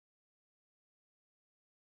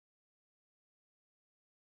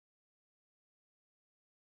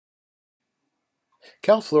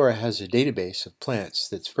Calflora has a database of plants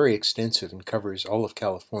that's very extensive and covers all of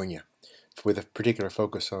California, with a particular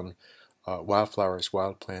focus on wildflowers,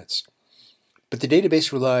 wild plants. But the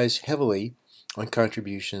database relies heavily on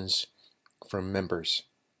contributions from members.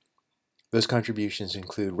 Those contributions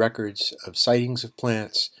include records of sightings of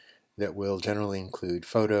plants that will generally include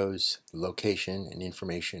photos, location, and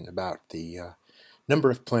information about the number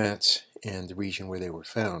of plants and the region where they were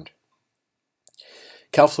found.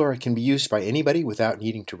 Calflora can be used by anybody without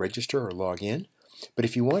needing to register or log in, but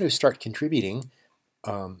if you want to start contributing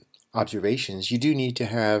observations, you do need to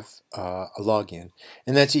have a login,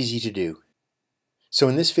 and that's easy to do. So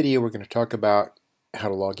in this video, we're going to talk about how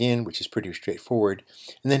to log in, which is pretty straightforward,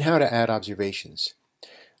 and then how to add observations.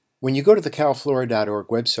 When you go to the calflora.org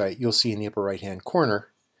website, you'll see in the upper right-hand corner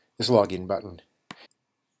this login button.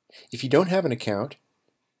 If you don't have an account,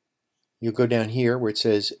 you'll go down here where it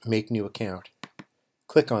says Make New Account.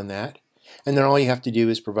 Click on that, and then all you have to do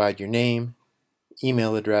is provide your name,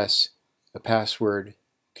 email address, a password,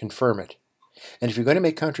 confirm it. And if you're going to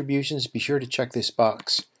make contributions, be sure to check this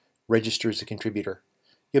box, Register as a Contributor.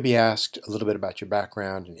 You'll be asked a little bit about your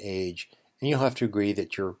background and age, and you'll have to agree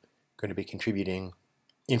that you're going to be contributing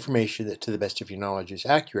information that, to the best of your knowledge, is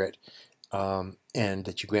accurate, and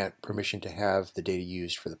that you grant permission to have the data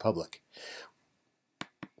used for the public.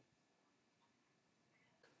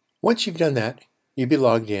 Once you've done that, you'll be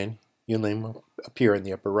logged in, your name will appear in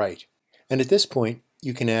the upper right. And at this point,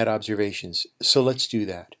 you can add observations. So let's do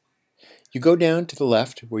that. You go down to the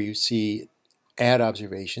left where you see Add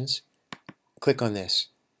Observations. Click on this.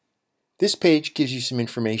 This page gives you some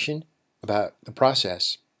information about the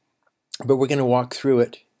process, but we're going to walk through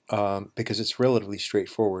it because it's relatively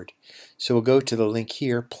straightforward. So we'll go to the link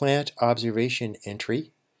here, Plant Observation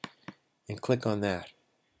Entry, and click on that.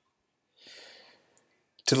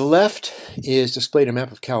 To the left is displayed a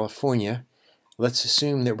map of California. Let's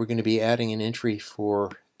assume that we're going to be adding an entry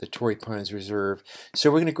for the Torrey Pines Reserve. So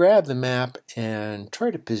we're going to grab the map and try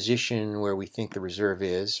to position where we think the reserve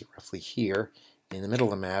is, roughly here in the middle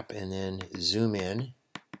of the map, and then zoom in.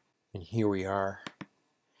 And here we are.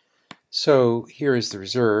 So here is the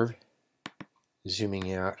reserve.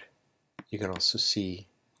 Zooming out, you can also see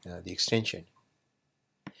the extension.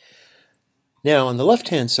 Now on the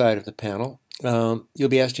left-hand side of the panel, you'll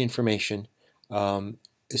be asked information as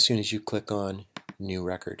soon as you click on New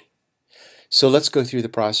Record. So let's go through the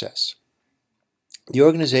process. The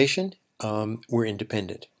organization, we're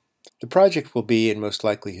independent. The project will be, in most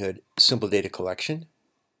likelihood, simple data collection.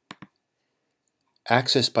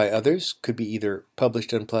 Access by others could be either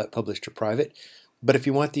published, unpublished, or private. But if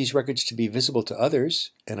you want these records to be visible to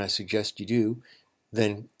others, and I suggest you do,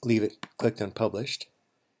 then leave it clicked on Published.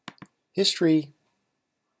 History,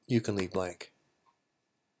 you can leave blank.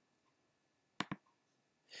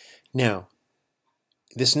 Now,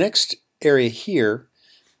 this next area here,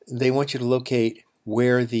 they want you to locate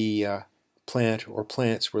where the plant or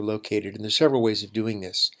plants were located, and there's several ways of doing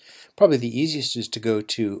this. Probably the easiest is to go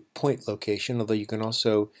to point location, although you can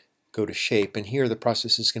also go to shape, and here the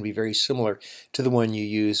process is going to be very similar to the one you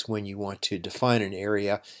use when you want to define an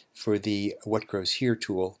area for the What Grows Here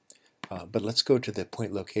tool. But let's go to the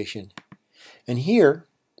point location. And here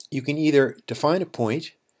you can either define a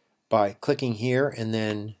point by clicking here and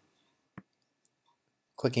then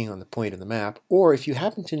clicking on the point of the map, or if you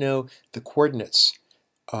happen to know the coordinates,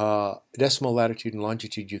 decimal, latitude, and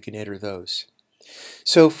longitude, you can enter those.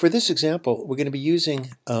 So for this example, we're going to be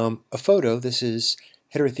using a photo. This is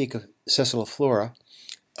Heterotheca sessiliflora,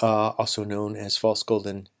 also known as false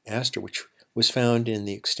golden aster, which was found in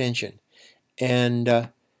the extension. And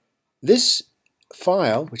this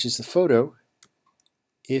file, which is the photo,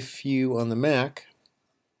 if you on the Mac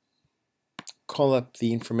call up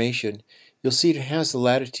the information, you'll see it has the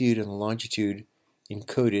latitude and the longitude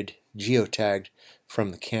encoded, geotagged from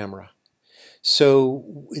the camera.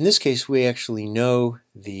 So in this case, we actually know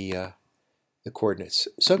the coordinates.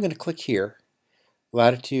 So I'm going to click here,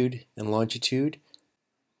 latitude and longitude.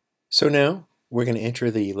 So now we're going to enter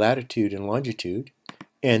the latitude and longitude,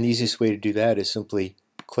 and the easiest way to do that is simply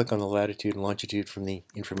click on the latitude and longitude from the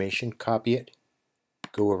information, copy it,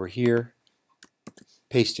 go over here,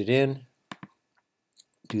 paste it in,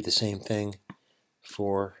 do the same thing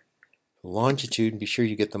for longitude, and be sure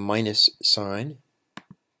you get the minus sign.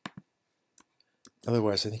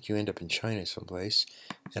 Otherwise, I think you end up in China someplace,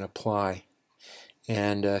 and apply.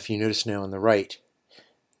 And if you notice now on the right,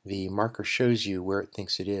 the marker shows you where it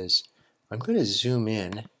thinks it is. I'm going to zoom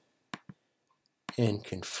in and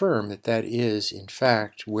confirm that that is, in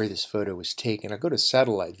fact, where this photo was taken. I'll go to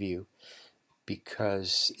satellite view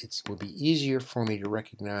because it will be easier for me to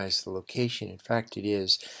recognize the location. In fact, it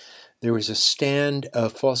is. There was a stand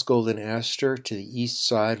of false golden aster to the east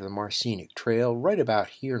side of the Marcinic Trail, right about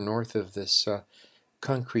here north of this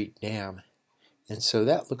concrete dam. And so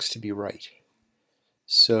that looks to be right.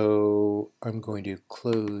 So I'm going to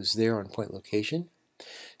close there on point location.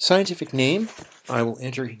 Scientific name, I will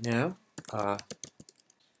enter now,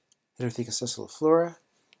 Calflora,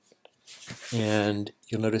 and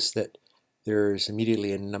you'll notice that there's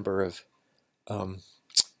immediately a number of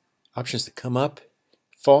options that come up.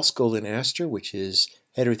 False golden aster, which is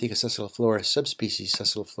Calflora subspecies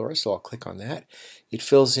Calflora, so I'll click on that. It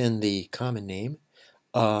fills in the common name.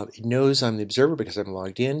 It knows I'm the observer because I'm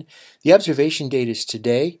logged in. The observation date is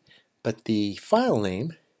today, but the file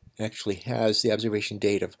name actually has the observation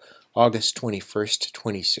date of August 21st,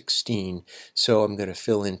 2016. So I'm going to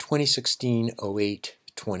fill in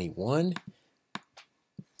 2016-08-21.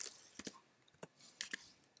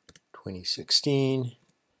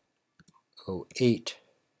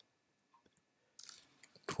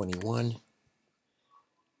 2016-08-21.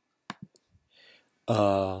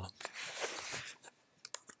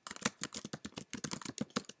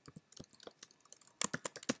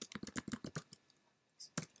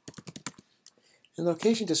 In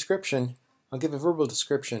location description, I'll give a verbal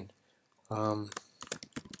description.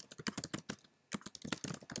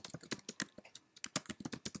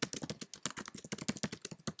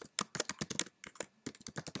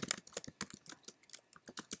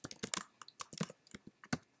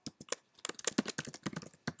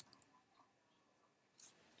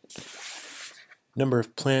 Number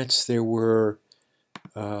of plants, there were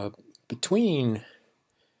between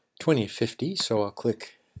 20 and 50, so I'll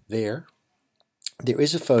click there. There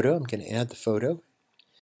is a photo. I'm going to add the photo,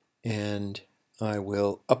 and I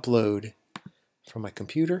will upload from my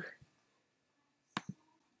computer.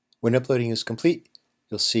 When uploading is complete,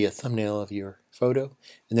 you'll see a thumbnail of your photo,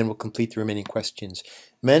 and then we'll complete the remaining questions.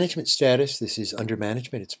 Management status, this is under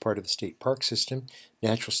management. It's part of the state park system.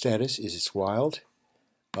 Natural status is it's wild.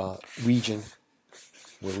 Region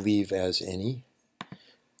we'll leave as any.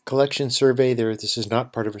 Collection survey, this is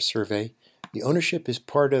not part of a survey. The ownership is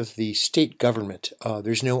part of the state government.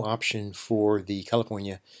 There's no option for the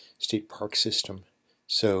California State Park System,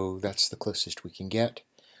 so that's the closest we can get.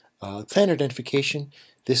 Plant identification,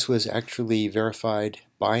 this was actually verified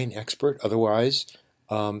by an expert. Otherwise,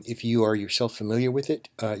 if you are yourself familiar with it,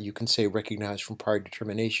 you can say recognized from prior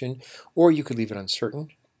determination, or you could leave it uncertain.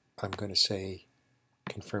 I'm going to say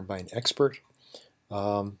confirmed by an expert.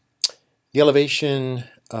 The elevation,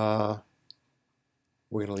 we're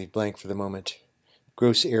going to leave blank for the moment.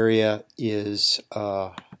 Gross area is,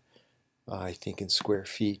 I think in square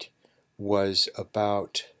feet, was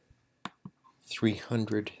about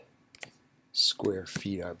 300 square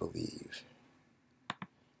feet, I believe.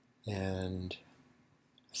 And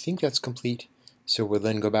I think that's complete. So we'll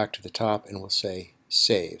then go back to the top and we'll say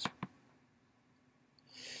save.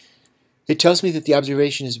 It tells me that the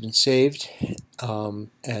observation has been saved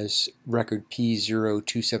as record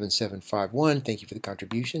P027751. Thank you for the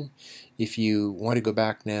contribution. If you want to go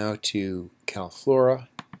back now to Calflora,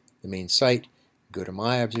 the main site, go to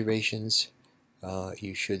My Observations.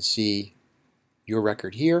 You should see your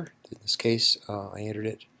record here. In this case, I entered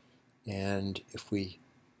it. And if we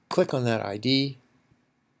click on that ID,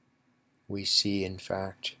 we see, in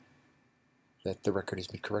fact, that the record has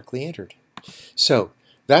been correctly entered. So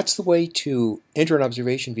that's the way to enter an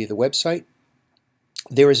observation via the website.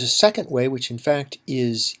 There is a second way, which in fact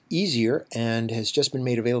is easier and has just been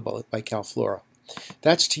made available by Calflora.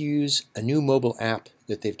 That's to use a new mobile app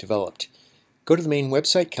that they've developed. Go to the main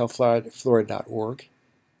website, calflora.org,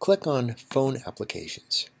 click on Phone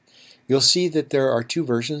Applications. You'll see that there are two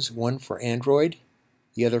versions, one for Android,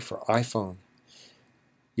 the other for iPhone.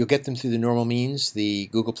 You'll get them through the normal means, the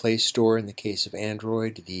Google Play Store in the case of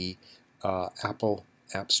Android, the Apple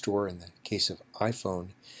App Store in the case of iPhone.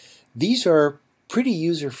 These are pretty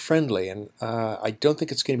user-friendly, and I don't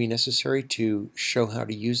think it's going to be necessary to show how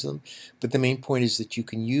to use them, but the main point is that you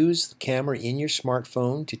can use the camera in your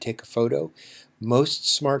smartphone to take a photo. Most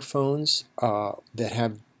smartphones that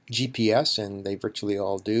have GPS, and they virtually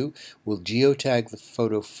all do, will geotag the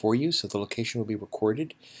photo for you, so the location will be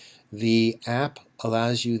recorded. The app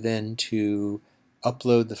allows you then to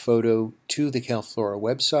upload the photo to the Calflora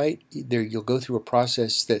website. There you'll go through a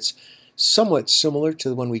process that's somewhat similar to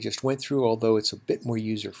the one we just went through, although it's a bit more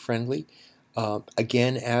user-friendly.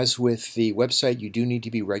 Again, as with the website, you do need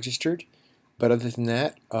to be registered, but other than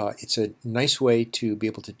that, it's a nice way to be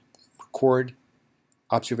able to record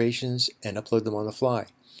observations and upload them on the fly.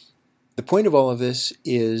 The point of all of this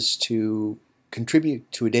is to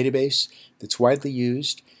contribute to a database that's widely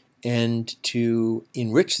used and to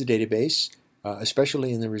enrich the database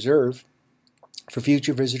especially in the reserve, for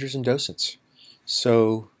future visitors and docents.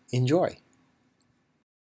 So enjoy.